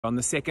On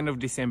the 2nd of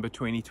December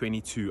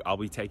 2022, I'll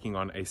be taking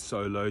on a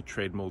solo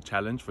treadmill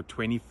challenge for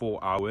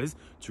 24 hours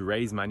to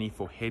raise money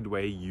for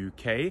Headway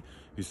UK,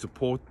 who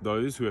support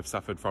those who have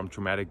suffered from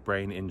traumatic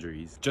brain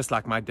injuries, just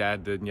like my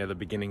dad did near the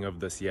beginning of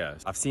this year.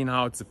 I've seen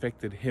how it's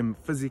affected him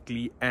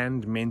physically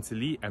and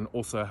mentally, and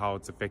also how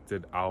it's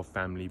affected our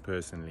family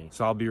personally.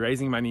 So I'll be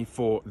raising money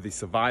for the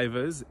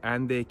survivors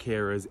and their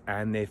carers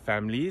and their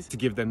families to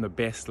give them the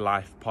best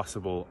life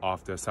possible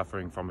after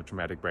suffering from a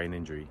traumatic brain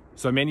injury.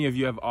 So many of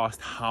you have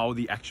asked how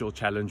the actual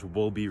challenge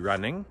will be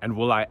running, and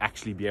will I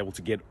actually be able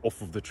to get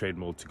off of the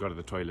treadmill to go to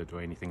the toilet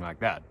or anything like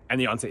that? And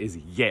the answer is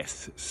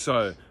yes.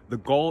 So the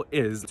goal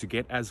is to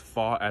get as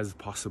far as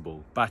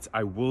possible, but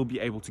I will be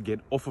able to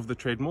get off of the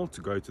treadmill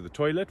to go to the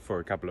toilet for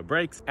a couple of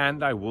breaks,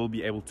 and I will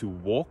be able to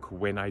walk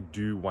when I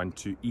do want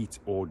to eat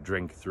or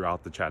drink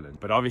throughout the challenge.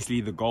 But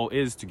obviously the goal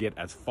is to get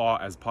as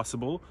far as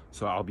possible,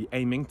 so I'll be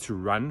aiming to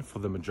run for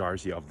the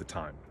majority of the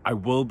time. I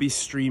will be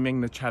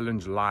streaming the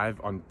challenge live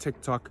on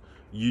TikTok,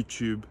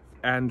 YouTube,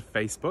 and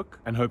Facebook,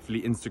 and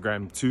hopefully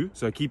Instagram too.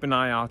 So keep an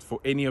eye out for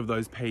any of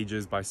those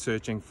pages by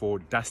searching for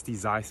Dusty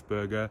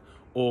Zeisberger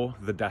or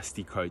the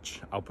Dusty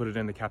Coach. I'll put it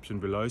in the caption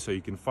below so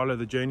you can follow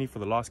the journey for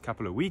the last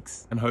couple of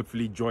weeks and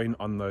hopefully join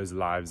on those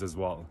lives as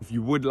well. If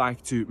you would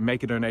like to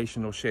make a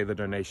donation or share the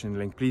donation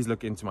link, please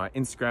look into my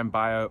Instagram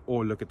bio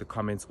or look at the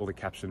comments or the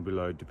caption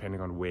below,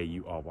 depending on where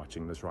you are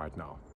watching this right now.